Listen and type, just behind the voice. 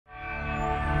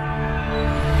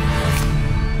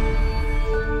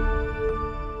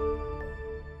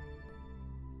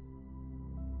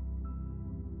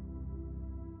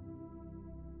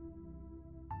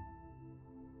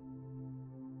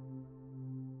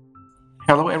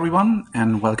Hello everyone,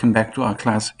 and welcome back to our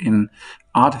class in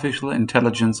Artificial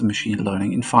Intelligence and Machine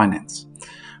Learning in Finance.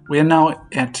 We are now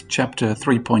at chapter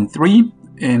 3.3,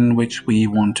 in which we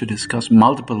want to discuss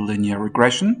multiple linear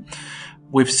regression.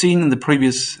 We've seen in the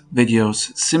previous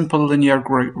videos simple linear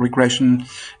regression,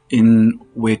 in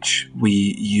which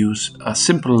we use a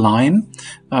simple line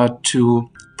to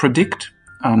predict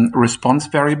response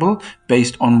variable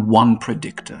based on one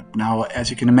predictor. Now,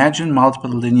 as you can imagine, multiple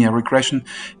linear regression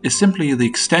is simply the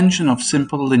extension of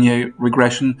simple linear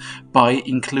regression by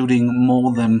including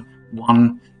more than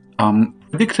one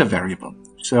predictor variable.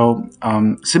 So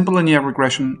simple linear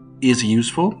regression is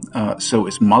useful, so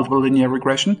is multiple linear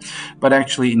regression, but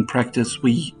actually in practice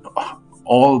we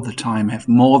all the time have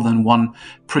more than one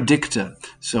predictor.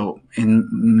 So in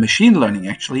machine learning,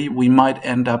 actually, we might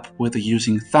end up with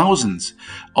using thousands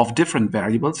of different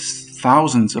variables,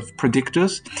 thousands of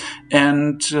predictors.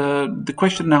 And the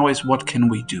question now is, what can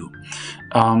we do?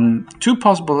 Two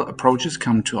possible approaches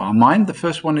come to our mind. The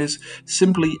first one is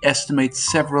simply estimate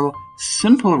several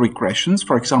simple regressions.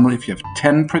 For example, if you have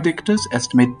 10 predictors,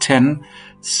 estimate 10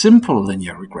 simple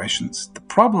linear regressions. The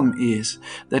problem is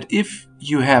that if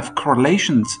you have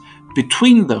correlations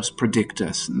between those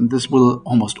predictors, and this will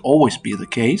almost always be the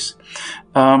case,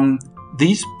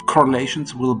 these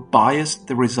correlations will bias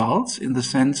the results in the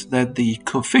sense that the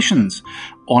coefficients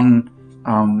on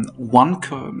one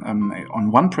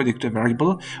predictor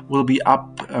variable will be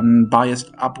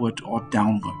biased upward or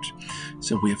downward.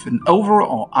 So we have an over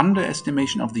or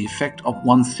underestimation of the effect of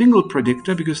one single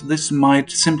predictor, because this might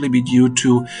simply be due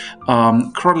to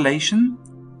correlation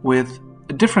with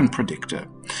a different predictor.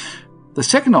 The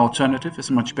second alternative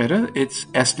is much better. It's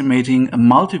estimating a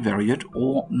multivariate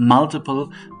or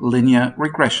multiple linear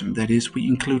regression. That is, we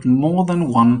include more than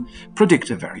one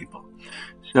predictor variable.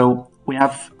 So we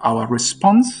have our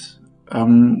response,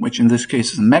 which in this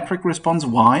case is a metric response,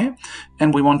 y,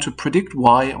 and we want to predict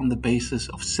y on the basis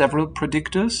of several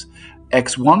predictors,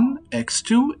 x1,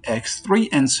 x2, x3,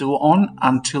 and so on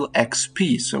until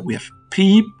xp. So we have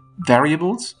p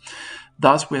variables.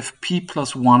 Thus, we have p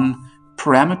plus 1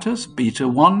 parameters, beta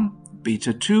 1,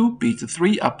 beta 2, beta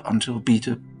 3, up until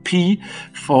beta p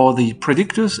for the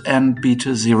predictors and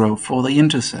beta 0 for the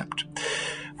intercept.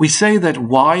 We say that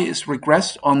y is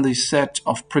regressed on the set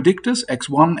of predictors,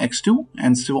 x1, x2,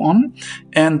 and so on,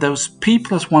 and those p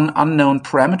plus 1 unknown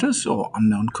parameters or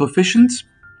unknown coefficients,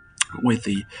 with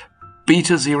the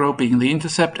beta 0 being the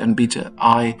intercept and beta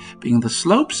I being the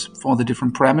slopes for the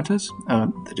different parameters,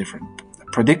 the different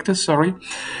predictors, sorry.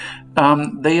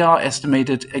 They are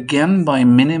estimated again by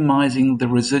minimizing the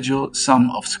residual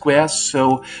sum of squares.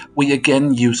 So we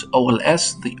again use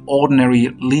OLS, the ordinary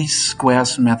least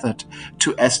squares method,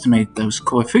 to estimate those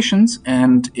coefficients.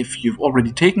 And if you've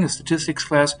already taken a statistics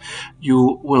class,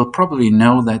 you will probably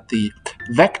know that the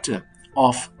vector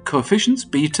of coefficients,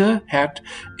 beta hat,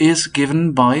 is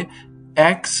given by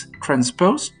x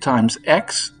transpose times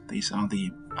x. These are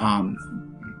the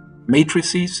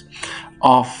matrices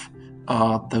of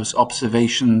those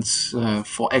observations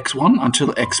for x1 until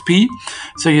xp.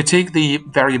 So you take the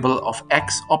variable of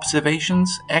x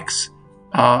observations, x,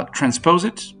 transpose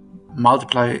it,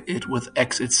 multiply it with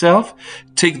x itself,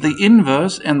 take the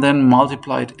inverse and then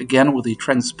multiply it again with the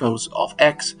transpose of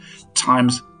x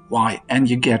times y, and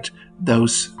you get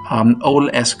those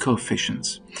OLS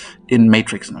coefficients in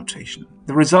matrix notation.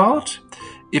 The result,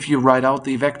 if you write out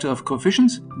the vector of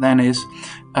coefficients, then is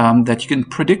that you can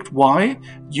predict y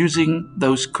using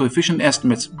those coefficient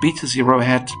estimates beta 0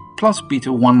 hat plus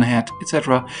beta 1 hat,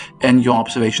 etc., and your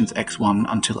observations x1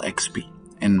 until xp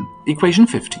in equation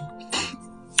 15.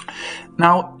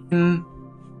 Now, in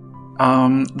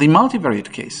the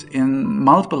multivariate case, in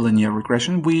multiple linear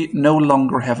regression, we no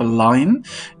longer have a line.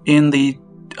 In the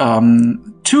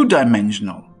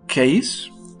two-dimensional case,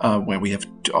 where we have,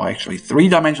 or actually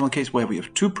three-dimensional case, where we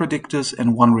have two predictors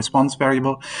and one response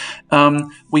variable,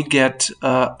 we get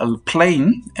a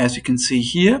plane, as you can see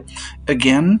here.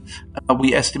 Again,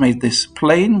 we estimate this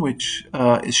plane, which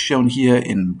is shown here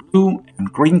in blue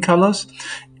and green colors.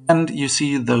 And you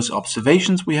see those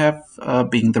observations we have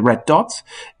being the red dots,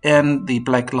 and the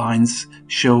black lines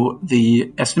show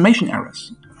the estimation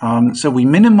errors. So we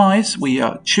minimize, we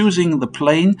are choosing the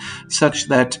plane such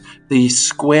that the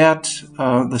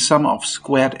sum of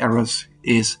squared errors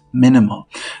is minimal.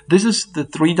 This is the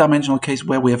three-dimensional case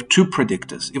where we have two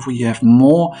predictors. If we have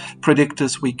more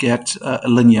predictors, we get a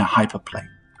linear hyperplane.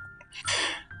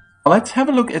 Let's have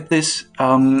a look at this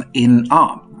in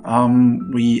R.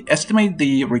 we estimate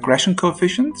the regression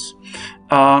coefficients,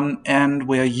 and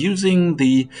we are using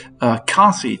the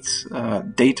car seats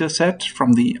data set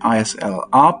from the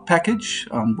ISLR package,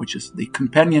 which is the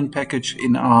companion package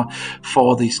in R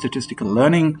for the statistical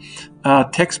learning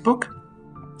textbook.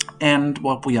 And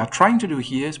what we are trying to do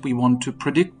here is we want to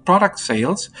predict product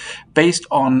sales based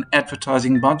on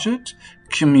advertising budget,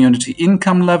 community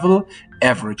income level,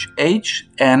 average age,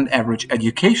 and average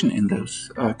education in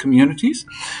those communities.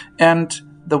 And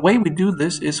the way we do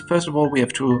this is, first of all, we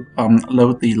have to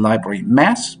load the library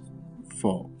mass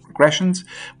for regressions.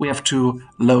 We have to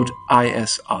load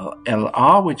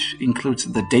ISLR, which includes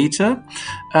the data.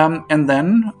 And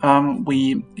then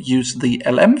we use the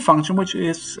LM function, which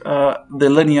is the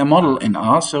linear model in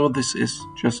R. So this is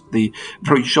just the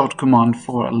very short command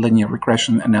for linear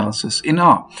regression analysis in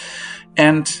R.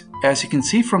 And as you can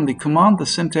see from the command, the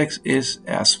syntax is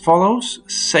as follows.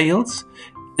 Sales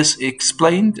is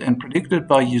explained and predicted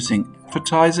by using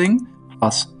advertising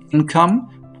plus income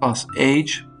plus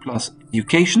age plus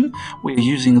education. We are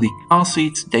using the car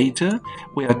seats data.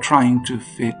 We are trying to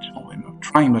fit, or we're not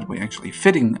trying, but we're actually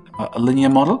fitting a linear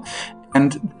model.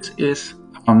 And this is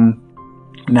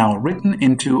now written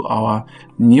into our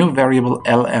new variable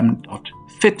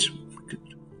lm.fit.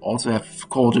 Also have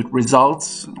called it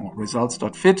results or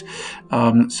results.fit.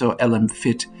 So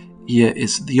lm.fit here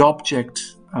is the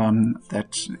object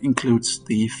that includes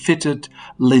the fitted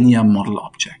linear model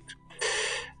object.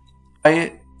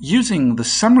 By using the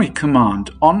summary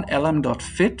command on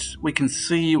lm.fit, we can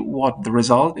see what the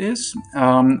result is.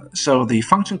 So the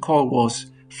function call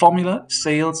was formula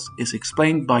sales is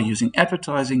explained by using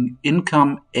advertising,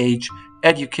 income, age,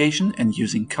 education, and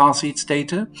using car seats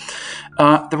data.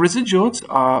 The residuals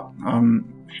are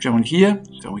shown here,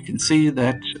 so we can see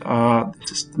that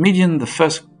this is the median, the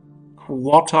first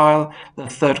quartile, the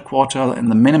third quartile,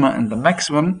 and the minima and the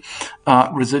maximum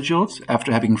residuals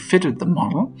after having fitted the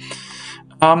model.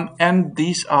 And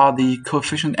these are the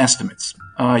coefficient estimates.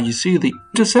 You see the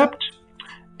intercept,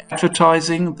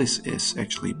 advertising, this is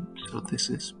actually, so this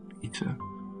is beta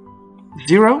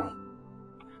 0,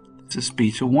 this is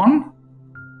beta 1,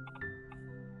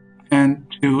 and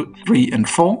 2, 3, and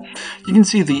 4. You can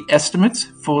see the estimates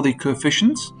for the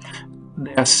coefficients.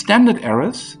 They are standard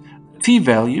errors,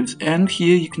 t-values, and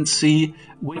here you can see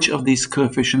which of these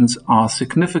coefficients are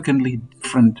significantly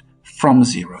different from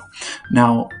 0.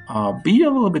 Now, be a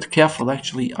little bit careful.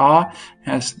 Actually, R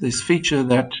has this feature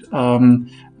that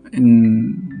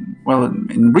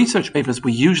in research papers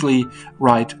we usually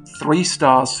write 3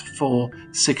 stars for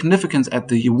significance at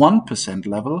the 1%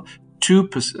 level, 2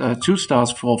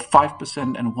 stars for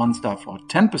 5%, and 1 star for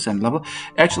 10% level.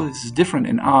 Actually, this is different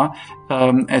in R.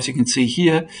 As you can see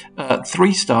here,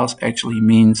 3 stars actually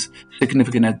means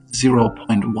significant at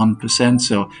 0.1%.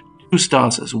 So 2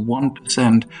 stars is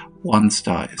 1%, 1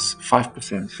 star is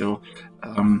 5%. So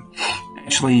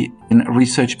actually, in a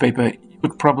research paper, you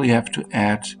would probably have to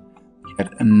add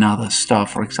yet another star,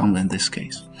 for example, in this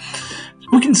case. So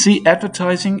we can see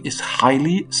advertising is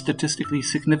highly statistically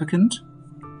significant,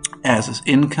 as is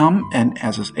income and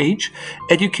as is age.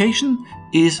 Education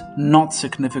is not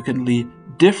significantly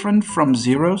different from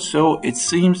 0, so it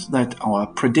seems that our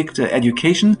predictor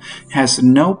education has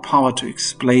no power to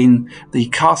explain the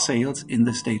car sales in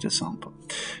this data sample.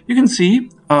 You can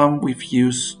see we've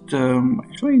used,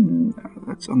 actually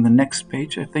that's on the next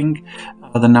page, I think,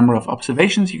 the number of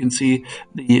observations. You can see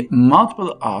the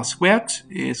multiple R squared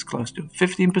is close to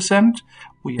 15%.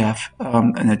 We have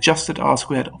an adjusted R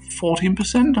squared of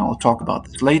 14%. I'll talk about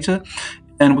this later.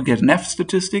 And we get an F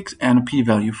statistics and a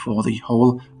p-value for the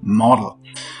whole model.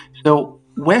 So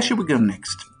where should we go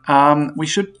next? We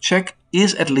should check,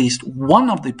 is at least one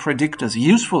of the predictors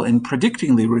useful in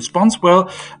predicting the response? Well,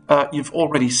 you've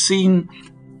already seen,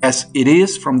 as it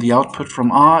is from the output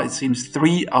from R, it seems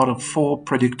 3 out of 4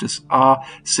 predictors are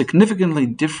significantly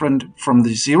different from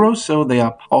the 0, so they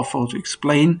are powerful to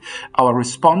explain our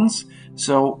response.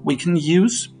 So we can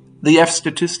use the F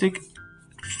statistic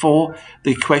for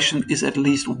the question, is at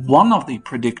least one of the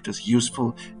predictors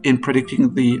useful in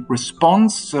predicting the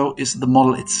response? So is the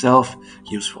model itself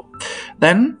useful?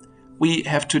 Then we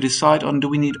have to decide on, do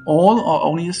we need all or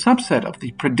only a subset of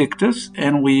the predictors?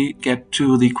 And we get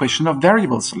to the question of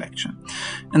variable selection.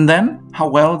 And then, how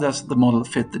well does the model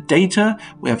fit the data?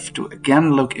 We have to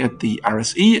again look at the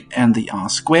RSE and the R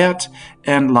squared.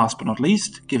 And last but not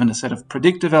least, given a set of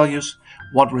predictor values,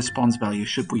 what response value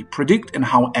should we predict and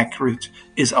how accurate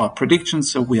is our prediction?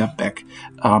 So we are back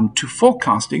to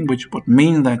forecasting, which would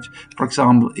mean that, for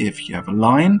example, if you have a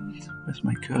line, where's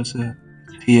my cursor?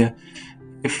 It's here.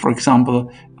 If, for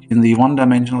example, in the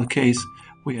one-dimensional case,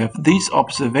 we have these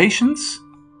observations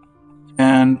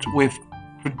and we've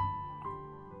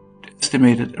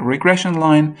estimated a regression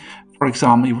line. For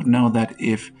example, you would know that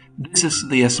if this is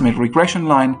the estimated regression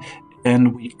line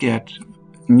and we get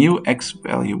a new x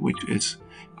value, which is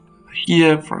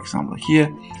here, for example, here,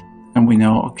 and we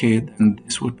know, okay, then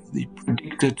this would be the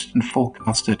predicted and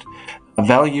forecasted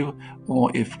value. Or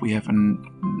if we have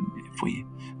if we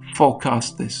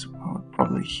forecast this, well,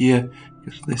 probably here,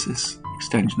 because this is the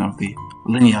extension of the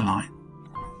linear line.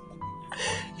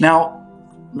 Now,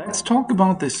 let's talk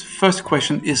about this first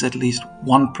question: is at least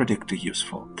one predictor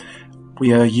useful?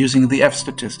 We are using the F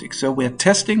statistic, so we're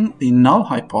testing the null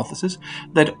hypothesis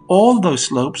that all those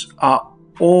slopes are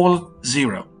all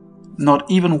zero. Not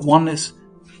even one is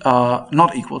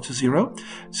not equal to zero.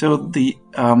 So the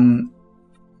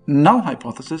null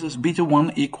hypothesis is beta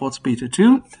 1 equals beta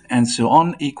 2, and so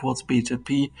on, equals beta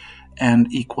p, and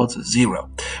equals 0.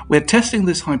 We're testing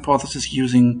this hypothesis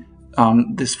using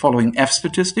this following F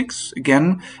statistics.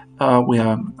 Again, we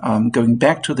are going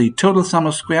back to the total sum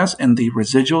of squares and the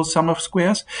residual sum of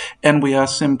squares, and we are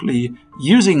simply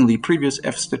using the previous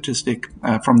F statistic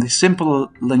from the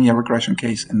simple linear regression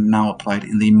case and now applied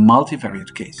in the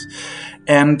multivariate case.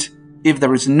 And if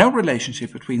there is no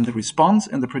relationship between the response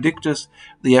and the predictors,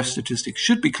 the F statistic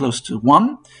should be close to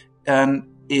 1. And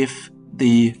if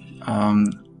the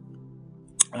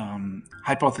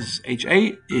hypothesis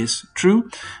HA is true,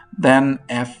 then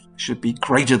F should be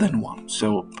greater than 1,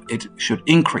 so it should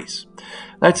increase.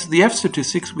 That's the F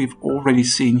statistics we've already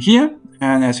seen here,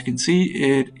 and as you can see,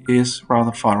 it is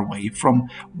rather far away from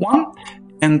 1,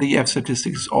 and the F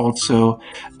statistics is also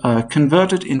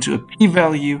converted into a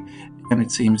p-value, and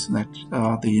it seems that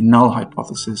the null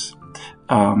hypothesis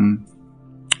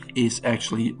is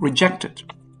actually rejected.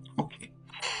 Okay.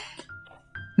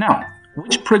 Now,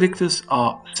 which predictors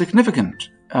are significant?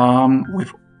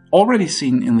 We've already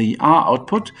seen in the R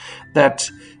output that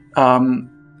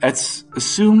let's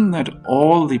assume that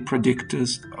all the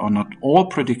predictors, or not all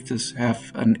predictors,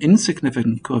 have an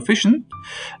insignificant coefficient,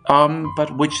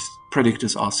 but which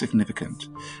predictors are significant?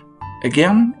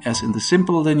 Again, as in the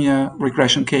simple linear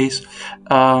regression case,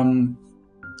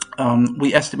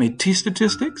 we estimate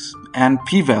t-statistics and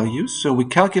p-values. So we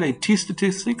calculate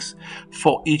t-statistics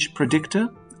for each predictor,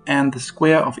 and the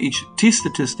square of each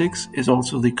t-statistics is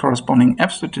also the corresponding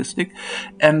f-statistic.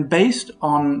 And based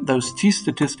on those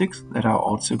t-statistics that are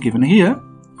also given here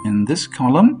in this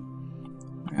column,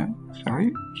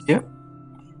 here,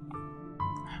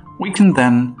 we can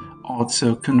then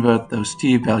also convert those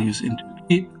t-values into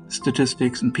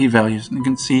p-statistics and p-values, and you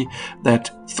can see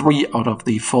that 3 out of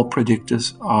the 4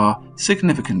 predictors are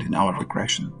significant in our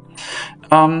regression.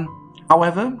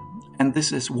 However, and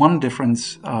this is one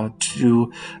difference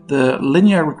to the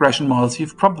linear regression models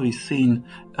you've probably seen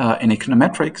in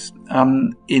econometrics.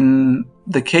 In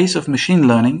the case of machine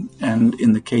learning, and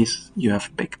in the case you have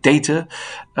big data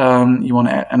you want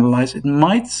to analyze, it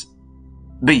might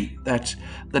be that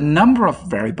the number of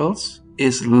variables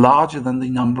is larger than the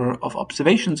number of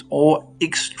observations, or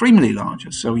extremely larger.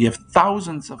 So you have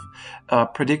thousands of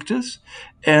predictors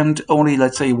and only,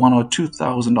 let's say, 1,000 or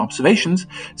 2,000 observations.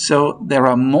 So there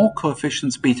are more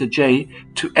coefficients beta j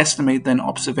to estimate than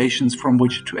observations from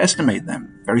which to estimate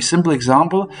them. Very simple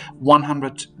example: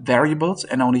 100 variables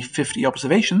and only 50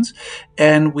 observations,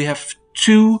 and we have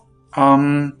two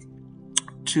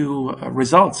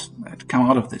results that come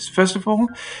out of this. First of all,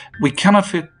 we cannot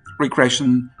fit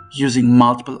regression using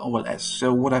multiple OLS.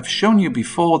 So what I've shown you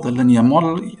before, the linear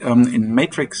model in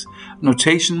matrix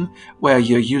notation, where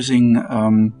you're using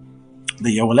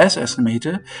the OLS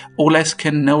estimator, OLS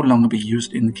can no longer be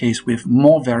used in the case with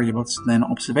more variables than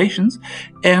observations,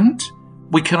 and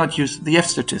we cannot use the F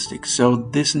statistics. So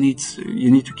this you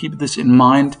need to keep this in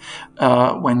mind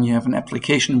when you have an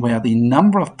application where the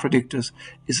number of predictors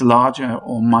is larger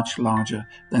or much larger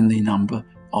than the number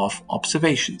of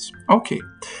observations. Okay,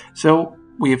 so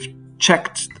we've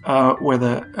checked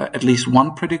whether at least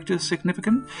one predictor is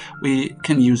significant. We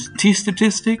can use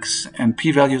t-statistics and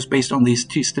p-values based on these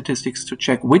t-statistics to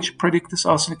check which predictors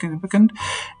are significant.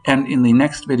 And in the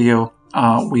next video,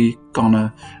 we're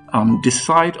gonna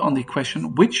decide on the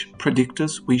question which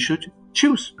predictors we should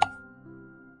choose.